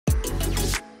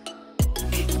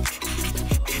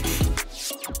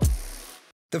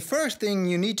The first thing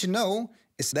you need to know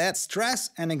is that stress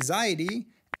and anxiety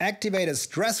activate a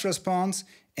stress response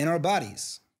in our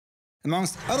bodies.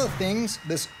 Amongst other things,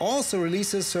 this also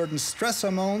releases certain stress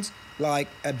hormones like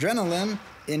adrenaline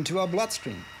into our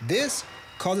bloodstream. This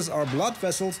causes our blood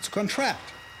vessels to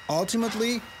contract,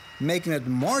 ultimately making it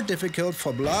more difficult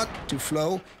for blood to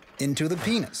flow into the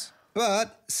penis.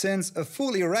 But since a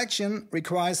full erection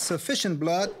requires sufficient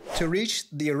blood to reach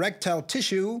the erectile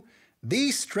tissue,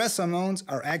 these stress hormones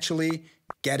are actually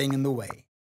getting in the way.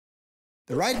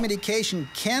 The right medication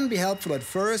can be helpful at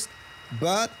first,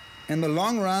 but in the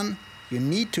long run, you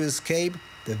need to escape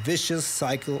the vicious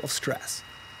cycle of stress.